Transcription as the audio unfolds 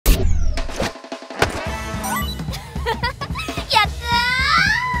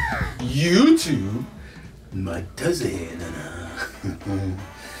YouTube. Matazena.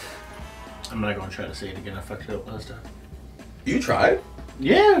 I'm not gonna try to say it again. I fucked it up last time. You tried?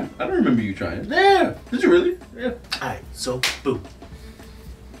 Yeah. I don't remember you trying. Yeah. Did you really? Yeah. Alright, so boom.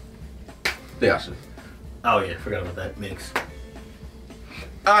 Yeah. Oh yeah, forgot about that mix.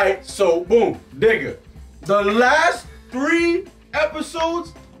 Alright, so boom, nigga. The last 3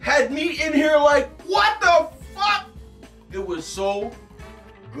 episodes had me in here like, what the fuck? It was so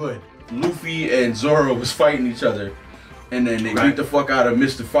good. Luffy and Zoro was fighting each other, and then they beat the fuck out of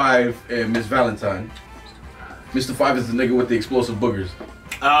Mr. 5 and Miss Valentine. Mr. 5 is the nigga with the explosive boogers.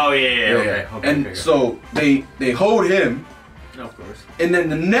 Oh yeah. Okay. And so they hold him. Of course. And then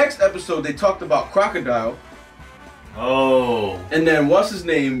the next episode they talked about Crocodile. Oh. And then what's his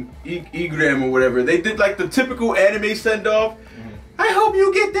name? Egram or whatever. They did like the typical anime send off. I hope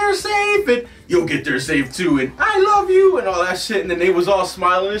you get there safe, and you'll get there safe too, and I love you, and all that shit. And then they was all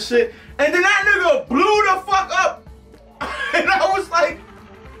smiling and shit. And then that nigga blew the fuck up. And I was like,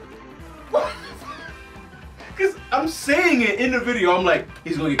 what? Because I'm saying it in the video. I'm like,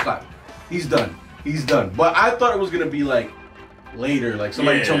 he's gonna get clapped. He's done. He's done. But I thought it was gonna be like later, like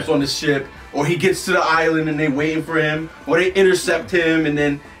somebody jumps on the ship, or he gets to the island and they waiting for him, or they intercept him and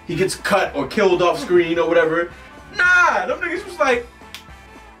then he gets cut or killed off screen or whatever. Nah, them niggas was like,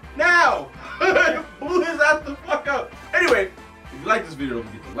 now. Blew his ass the fuck up. Anyway, if you like this video, don't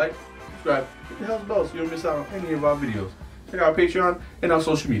forget to like, subscribe, hit the hell's bell so you don't miss out on any of our videos. Check out our Patreon and our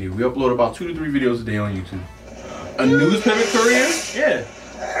social media. We upload about 2 to 3 videos a day on YouTube. A newspaper courier? Yeah.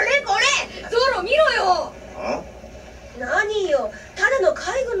 Huh? 何よ、ただの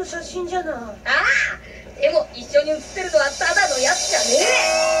介護の写真じゃない。ああ、でも一緒に写ってるのはただのやつじゃね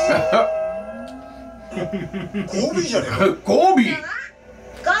え。ゴビじゃねえ。ゴビ。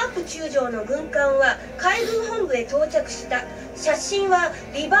ガープ中将の軍艦は海軍本部へ到着した。写真は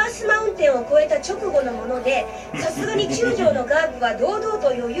リバースマウンテンを越えた直後のもので、さすがに中将のガープは堂々と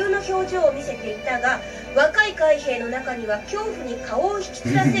余裕の表情を見せていたが、若い海兵の中には恐怖に顔を引き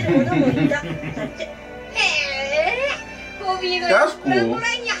つらせる者もいた。だって。へえ、ゴビのランドラ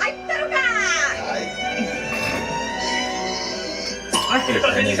インに入ったのか。I hate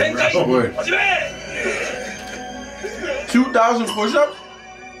that. 2,000 push-ups?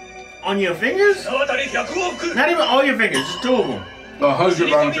 On your fingers? Not even all your fingers, just 2 of them.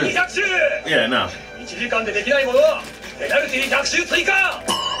 100 round trip. Yeah, no.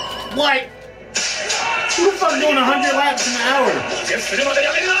 What? Who the fuck doing 100 laps in an hour?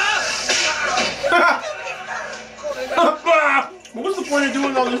 What's the point of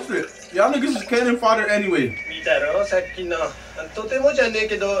doing all this shit? Y'all niggas is cannon fodder anyway. 見たろ、さっきの。とてもじゃねえ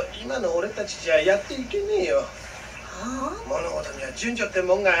けど、今の俺たちじゃやっていけねえよ。物事には順序って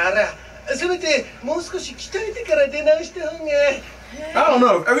もんがあら。せめてもう少し鍛えてから出直した方が。I don't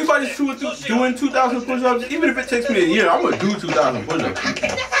know. If everybody's doing 2,000 push-ups, even if it takes me a year, I'm gonna do 2,000 push-ups.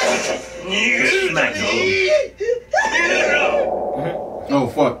 Oh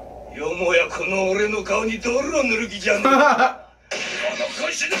fuck. よもやこの俺の顔に泥を塗る気じゃねえ。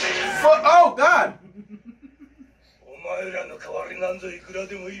Oh God. お前らの代わりなんぞいくら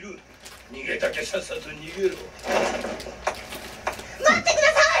でもいる。逃げたけさっさと逃げろ。待ってくだ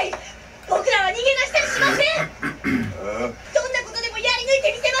さい。僕らは逃げ出したりしません。どんなことでもやり抜い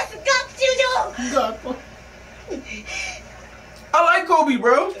てみせます、ガープ中将。I like Kobe,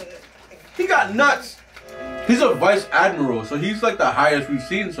 bro. He got nuts. He's a vice admiral, so he's like the highest we've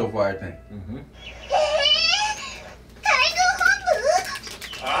seen so far, I think.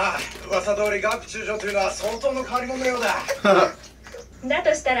 ああ、噂通りガープ中将というのは相当の変わり者のようだ。だ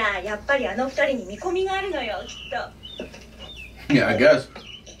としたらやっぱりあの二人に見込みがあるのよ、きっと。Yeah, I guess.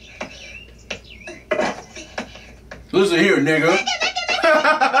 Listen here, nigga.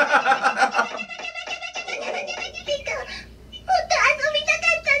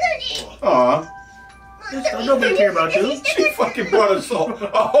 Aw. Nobody care about you. She fucking brought us a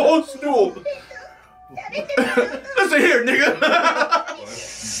whole stool. Listen here, nigga.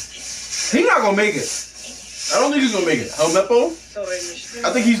 He's not gonna make it. I don't think he's gonna make it. Helmeppo?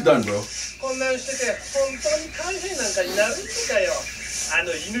 I think he's done, bro. こんなんしてて本当に海兵なんかになるってかよ。あ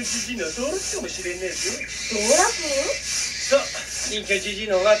の犬じじいの道楽かもしれねえぞ。道楽？そう、隠居じじい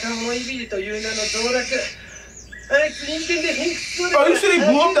の若者いびりという名の道楽。あいつ人間で偏屈そうだ。Oh, you see they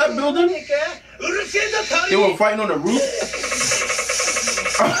blew up that building? うるせえぞ、タリ They were fighting on the roof?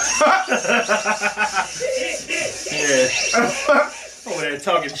 Yeah. Over there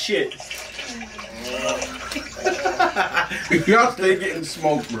talking shit. Y'all stay getting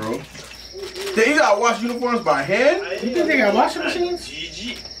smoked, bro. They gotta wash uniforms by hand? You think they got washing machines? じ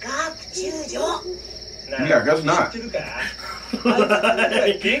じい。ガープ中将。Yeah, I guess not. 知ってるか？あ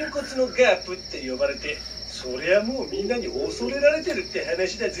いつがげんこつのガープって呼ばれて、そりゃもうみんなに恐れられてるって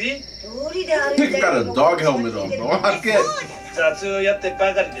話だぜ。通りで歩いて He's got a dog helmet on, bro. I can't. 雑用やって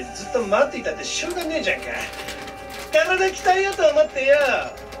ばかりでずっと待っていたってしょうがねえじゃんか。体鍛えようと思ってよ。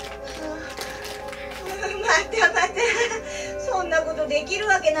待て待て、そんなことできる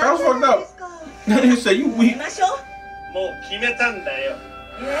わけないじゃないですか。Then you say you 行 weak. きましょう。もう決めたんだよ。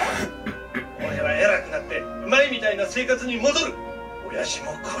俺は偉くなって前みたいな生活に戻る。親父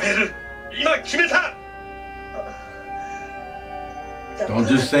も超える。今決めた。Don't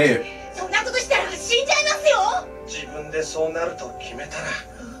just say it. そんなことしたら死んじゃいますよ。自分でそうなると決めたら、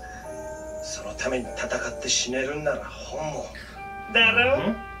そのために戦って死ねるんなら本望だ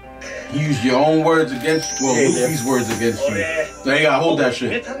ろ。You use your own words against, well, Luffy's words against you. So you gotta hold that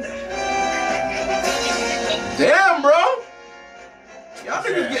shit. Damn, bro. Y'all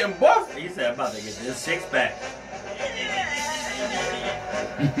niggas getting buff. He said, I'm about to get this six pack.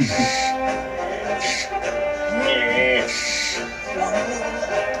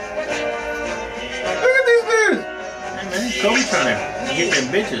 Look at these niggas. Hey, man, Kobe trying to get them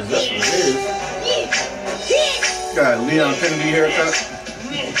bitches. That's what it is. Got a Leon Kennedy haircut.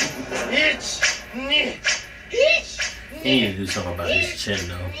 He need to do something about his chin,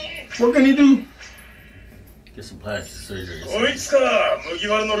 though. What can he do? Get some plastic surgery. こいつか、麦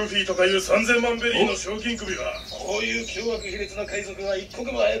わらのルフィとかいう3000万ベリーの賞金首は。こういう凶悪卑劣な海賊が一刻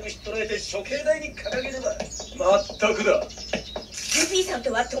も早く知っとらえて処刑台に掲げれば。まったくだ。ルフィさん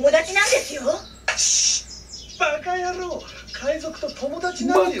とは友達なんですよ。バカ野郎、海賊と友達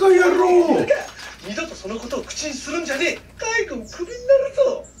なんてバカ野郎。二度とそのことを口にするんじゃねえ。海軍クビになる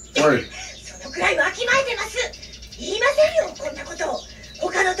ぞ。Word. そのくらいわきまえてます。言いませんよ、こんなこと。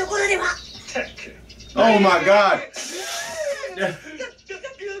他のところでは。たく。Oh my god.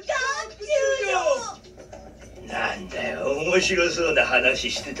 なんだよ、面白そうな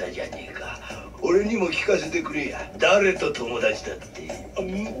話してたじゃねえか。俺にも聞かせてくれや。誰と友達だって。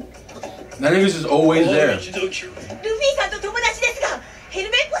That nigga's just always there. ルフィさんと友達ですが、ヘル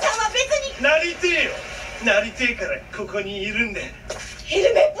メッポさんは別に。なりてえよ。なりてえからここにいるんだ。ヘ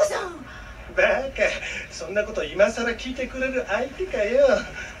ルメッポさん。バカ、そんなこと今さら聞いてくれる相手かよ。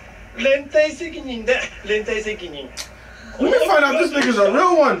連帯責任だ、連帯責任。Let me find out this nigga's a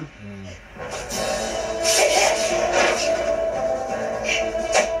real one.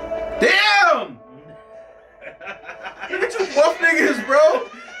 Damn! Look at you buff niggas, bro.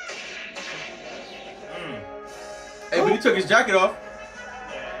 Hey, but he took his jacket off.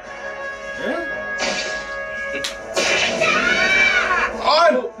 Yeah.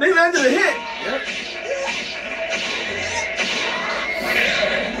 Oh, they landed a hit. Yep.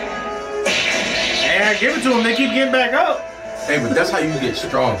 And I give it to him, they keep getting back up. Hey, but that's how you get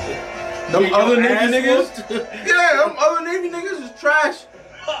strong. Them other Navy niggas, yeah, them other Navy niggas is trash.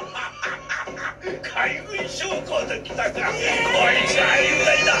 海軍将校と来たか。こいつは有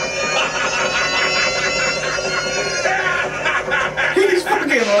罪だ。He's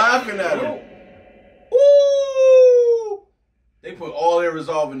fucking laughing at him. Ooh! They put all their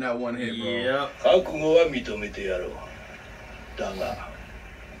resolve in that one hit, bro. Yep. 覚悟は認めてやろう。だが。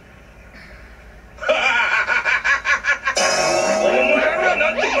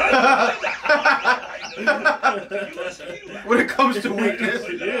When it comes to weakness,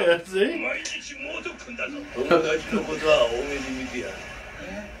 Yeah, see? 毎日猛特訓だぞ。友達のことは大目に見てやる。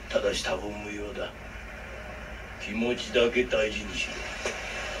ただし多分無用だ。気持ちだけ大事にしろ。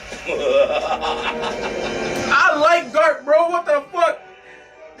I like Garp, bro. What the fuck?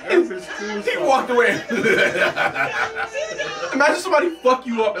 He walked away. Imagine somebody fuck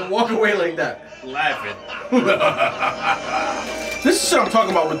you up and walk away like that. Laughing. This is shit I'm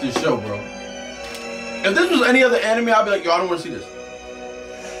talking about with this show, bro. If this was any other anime, I'd be like, yo, I don't want to see this.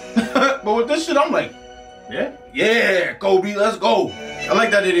 But with this shit, I'm like, yeah, Kobe, let's go. I like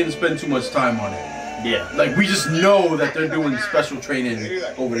that they didn't spend too much time on it. Yeah. Like, we just know that they're doing special training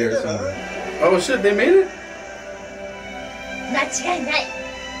over there somewhere. Oh shit, they made it? 間違いない。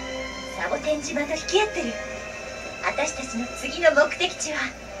サボテン島と引き合ってる。私たちの次の目的地は。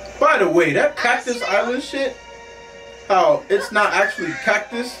By the way, that Cactus Island shit, how it's not actually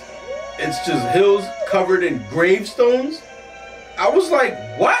cactus, it's just hills covered in gravestones. I was like,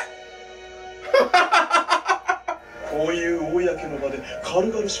 what? こういう公の場で軽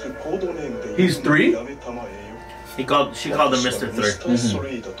々しくコードネームで He's 3? やめたまえよ。 She called him Mr. ミスター Three. スト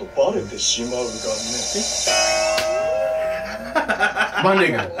レイだとバレてしまうがね。My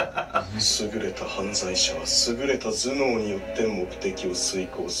nigga. 優れた犯罪者は優れた頭脳によって目的を遂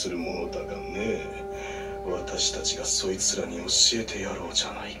行するものだがね。私たちがそいつらに教えてやろうじ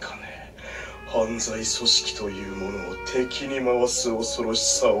ゃないかね。犯罪組織というものを敵に回す恐ろ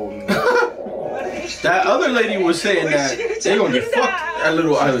しさをね。 That other lady was saying that they gonna get fucked at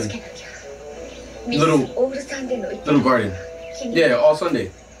Little Island. Little Garden. Yeah, all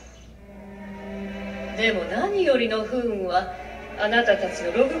Sunday. でも何よりの不運はあなたたち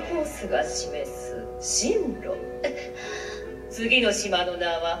のログコースが示す進路。次の島の名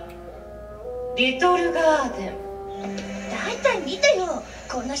はリトルガーデン。大体見てよ、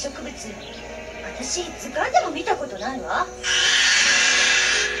こんな植物。私図鑑でも見たことないわ。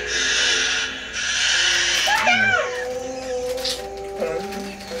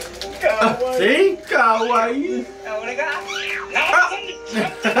See? Kawaii.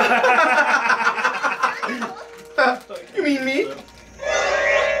 You mean me?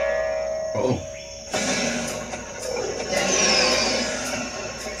 Oh.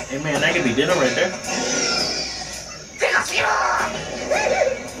 Hey man, that could be dinner right there.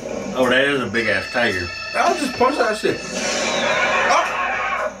 Oh, that is a big ass tiger. I'll just punch that shit. Oh.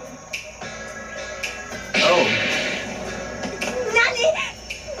 Oh.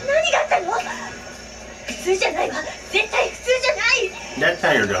 何があったの？普通じゃないわ。絶対普通じゃない。 That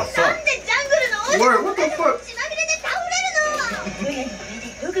tiger got なん fucked. でジャングルの王 Word, what the fuck? 血まみれで倒れるの？船の上で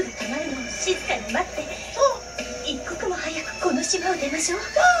フグが止まるのを静かに待って。一刻も早くこの島を出ましょう。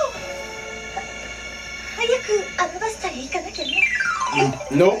早くアルバスタへ行かなきゃね。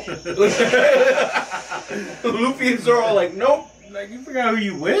Nope. Luffy and Zoro are like, nope. Like, you forgot who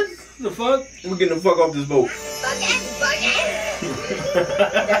you with? The fuck? We're getting the fuck off this boat. バケン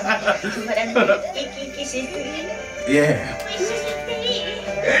止まらない。生き生きしすぎ。 Yeah. 一緒に行っていい？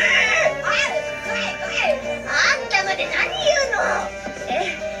あんたまで何言うの？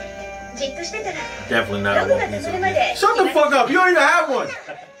じっとしてたら Definitely not a ログ One が止 Piece まる of ま me. で。 Shut the fuck up. You don't even have one.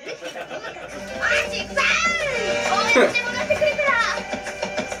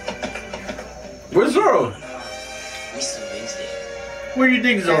 Where's Zoro? Where do you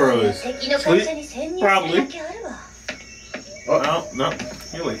think Zoro is? 敵の会社に潜入するだけあるわ。 Oh, no.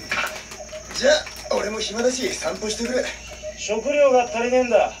 Here we じゃあ俺も暇だし散歩してくれ。食料が足りねえん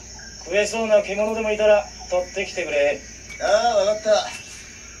だ。食えそうな獣でもいたら取ってきてくれ。ああ、わかった。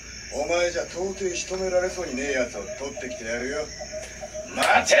お前じゃ到底仕留められそうにねえやつを取ってきてやるよ。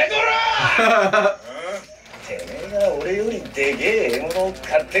待てこらてめえが俺よりでけえ獲物を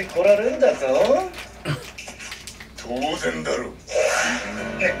買ってこられるんだぞ。当然だろう。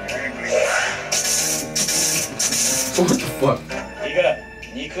 What the fuck? いいか、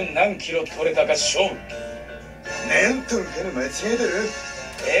肉何キロ取れたか勝負。なんとみたいな間違えてる。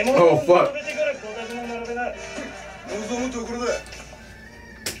獲物を並べてからこたつも並べな。望むところだ。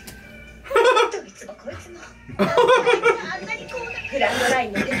どいつもこいつも。あんなにこうなグランドライ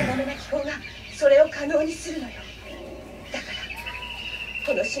ンのデタラメな気候がそれを可能にするのよ。だから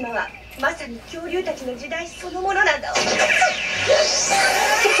この島はまさに恐竜たちの時代そのものなんだわ。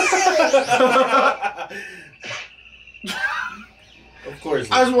 Of course.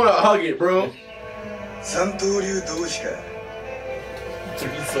 I just want to hug it, bro. 三刀流同士か。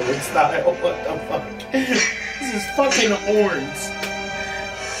 Three sword style. What the fuck? This is fucking horns.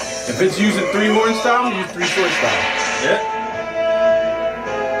 If it's using 3-horn style, use 3-sword style. Yeah.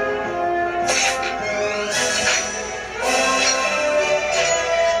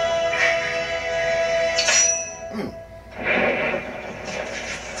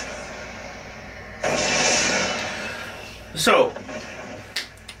 So,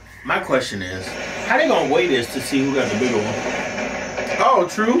 my question is, how they gonna weigh this to see who got the bigger one? Oh,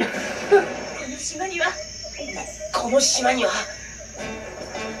 true. この島には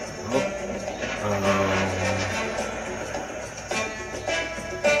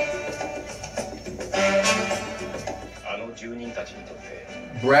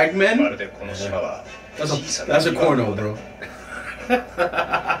Bragman? まるでこの島は That's a corno, bro.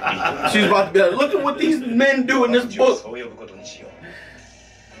 She's about to be like, look at what these men do in this book. そう呼ぶことにしよう。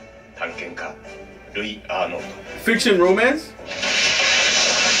探検家ルイ・アーノルド。 Fiction romance?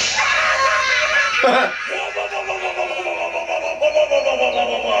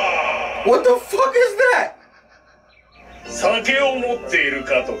 What the fuck is that? 酒を持っている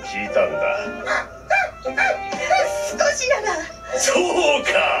かと聞いたんだ。少しなら。そうか、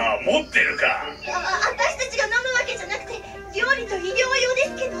持ってるか。私たちが飲むわけじゃなくて料理と医療用で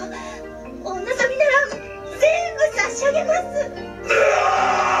すけど、お望みなら全部差し上げます。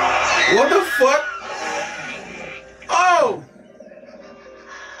 What the fuck? Oh!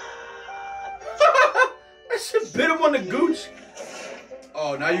 That shit bit him on the gooch.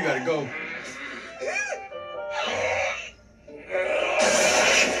 Oh, now you gotta go.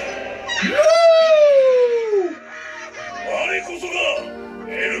 Woo! 我こそが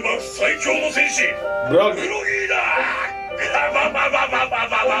エルバフ最強の戦士ブロブロギーだ。ババババババ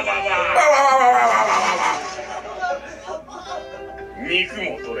バババ。肉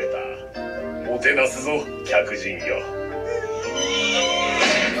も取れた。もてなすぞ客人よ。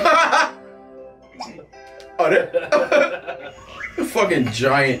Oh, that fucking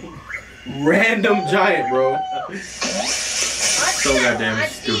giant, random giant, bro. So goddamn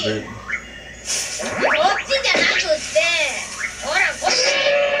stupid. こっちじゃなくってほらこっち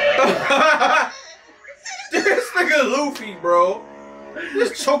This nigga Luffy, bro.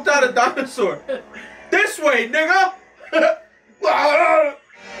 Just choked out a dinosaur. This way, nigga.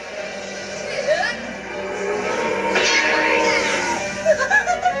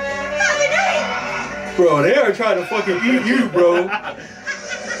 Bro, they are trying to fucking eat you, bro.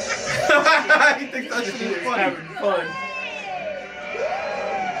 He thinks that's just funny. Having fun.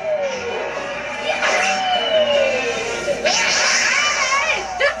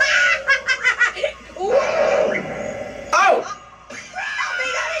 Oh!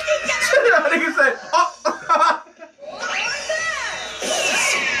 That nigga said, oh!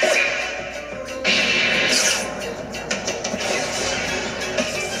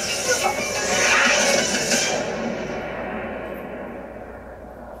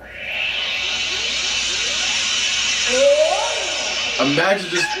 Imagine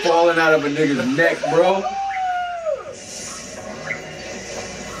just falling out of a nigga's neck, bro.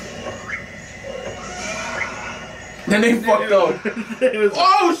 Then they fucked up.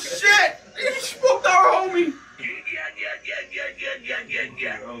 Oh shit! He smoked our homie.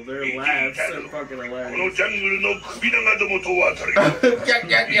 Oh, their laughs are fucking こ hilarious. のジャングルの首長どもと渡り。Yeah,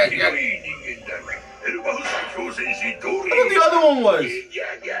 yeah, yeah, ひ yeah. どい人間だが。エルバフ最強戦士ドリ I thought the other one was.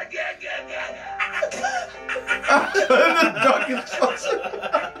 The duck is fucking.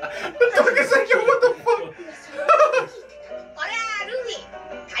 The duck is like, yo, what the fuck? ほらルフィ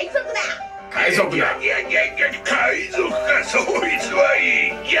海賊だ海賊だ。海賊かそいつはい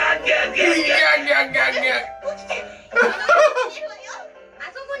い。起きてあ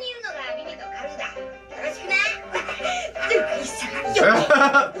そこにいるのがビビとカルーだよろしくなルフィさんよお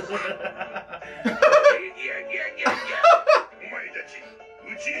前たちう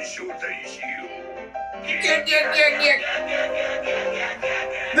ちへ招待しよう。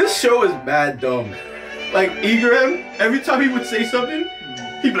 This show is mad dumb. Like Egram, every time he would say something,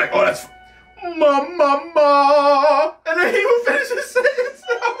 he'd be like, "Oh, that's mama," and then he would finish his sentence.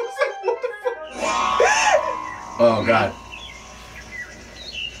 And I was like, "What the fuck?" Oh God.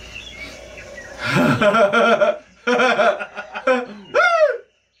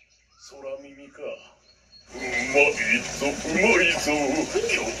 空耳か。うまいぞうまいぞ。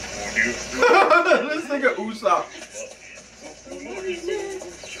恐竜。 This nigga Usopp.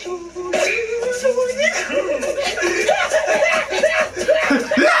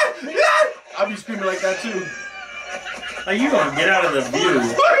 I'll be screaming like that too. Are you gonna get out of the view?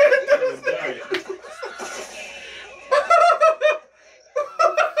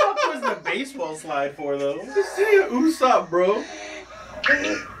 What was the baseball slide for though? This nigga Usopp, bro.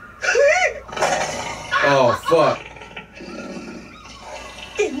 Oh fuck.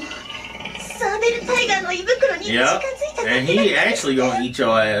 サーベルタイガーの胃袋に近づい Yep. た And he actually gonna eat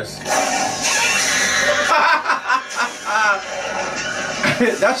your ass.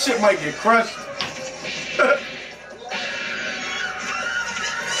 That shit might get crushed.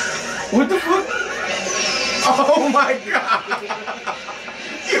 What the fuck? Oh my god.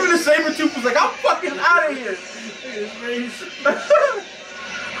 Even the Sabertooth was like, I'm fucking out of here.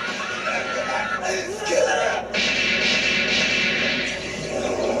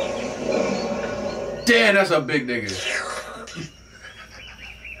 Damn, that's a big nigga.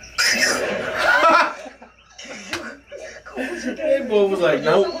 That boy was like,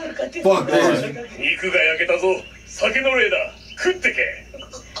 nope. Fuck this. 肉が焼けたぞ。酒の礼だ。食ってけ。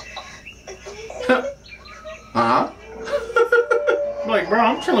 Huh? I'm like, bro,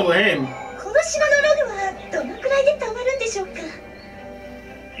 I'm chilling with him. この島のログはどのくらいで溜まるんでしょうか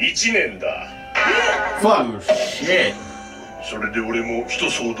1年だ。 Fuck. Oh, shit. それで俺も一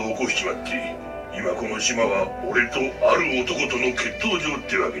騒動起こしちまって。今この島は俺とある男との決闘場っ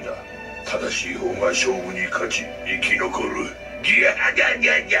てわけだ。正しい方が勝負に勝ち生き残る。ギャギャギ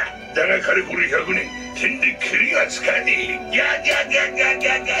ャギャ。だがかれこれ100年点で蹴りがつかねえ。ギャギャギャギャギ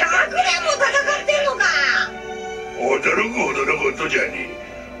ャギャ。100年も戦ってんのか驚くほどのことじゃね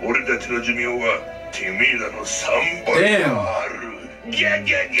え。俺たちの寿命はてめえらの3倍もある。ギャ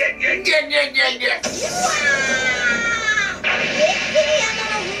ギャギャギャギャギャギャギャ。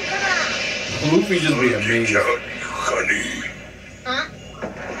Luffy just be amazing.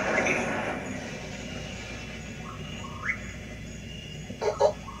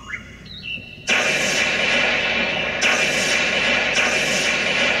 お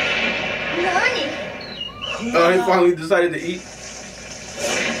he finally decided to eat.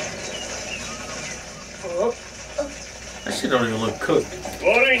 That shit don't even look cooked.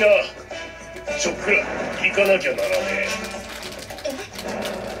 悪いな。ちょっくら行かなきゃならね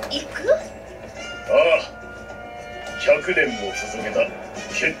行く？え。ああ。100年も続けた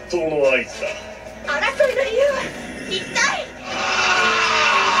決闘の合図だ。争いの理由は一体？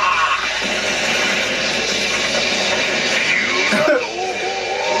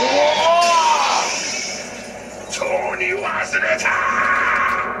蝶に忘れた。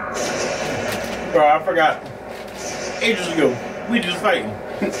 Bro, I forgot. Ages ago, we just fighting.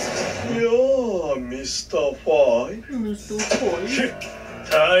 いやあ、ミスター・ファイ。 Mr. Toy.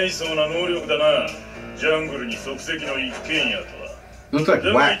 大層な能力だな。ジャングルに即席の一軒家とは。 Looks like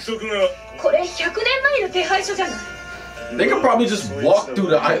でも wax. 一足が。これ100年前の手配書じゃない。 They could probably just walk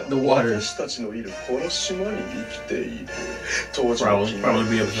through the water. 私たちのいるこの島に生きている。 Probably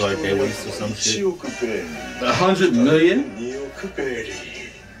be able to like that waste or some shit. 1億ベリー。 100 million? 2億ベリ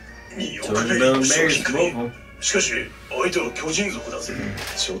ー。2 So 億 it's ベリ done ー。 married to both of them. しかし相手は巨人族だぜ。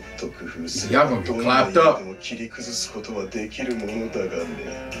ちょっと工夫すれ Y'all ば gonna ど get んな clapped up. 相手も切り崩すことはできるものだがね。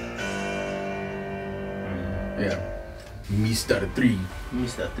 Yeah. Mr. 3.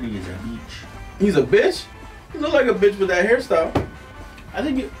 Mr. 3 is a beach. He's a bitch? He look like a bitch with that hairstyle. I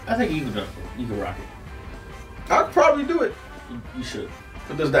think you can rock it. I could probably do it. You should.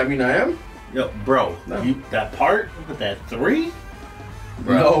 But does that mean I am? Yo, bro, No. that part with that 3?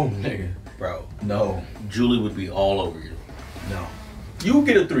 Bro, No, nigga. bro, No. Julie would be all over you. No. You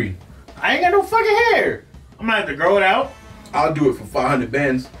get a 3. I ain't got no fucking hair. I'm gonna have to grow it out. I'll do it for 500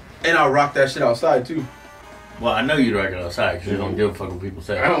 bands. And I'll rock that shit outside too. Well, I know you'd rock it outside because you don't give a fuck what people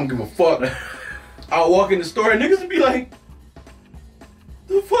say. I don't give a fuck. I'll walk in the store and niggas would be like,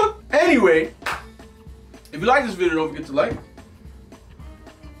 the fuck? Anyway, if you like this video, don't forget to like.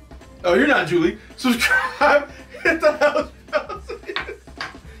 Oh, you're not Julie. Subscribe. Hit the house.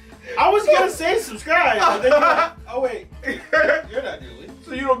 I was gonna say subscribe, but then you're like, oh wait, you're not Julie.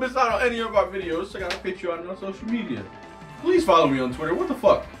 So you don't miss out on any of our videos. Check out our Patreon and our social media. Please follow me on Twitter. What the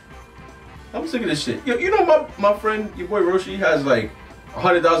fuck? I'm sick of this shit. Yo, you know my friend, your boy Roshi, has like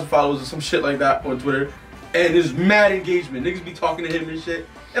 100,000 followers or some shit like that on Twitter. And there's mad engagement. Niggas be talking to him and shit.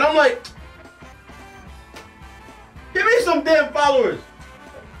 And I'm like, give me some damn followers.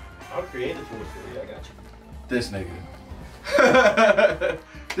 I'll create it for you. I got you. This nigga.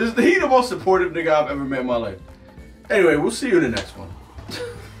 He the most supportive nigga I've ever met in my life. Anyway, we'll see you in the next one.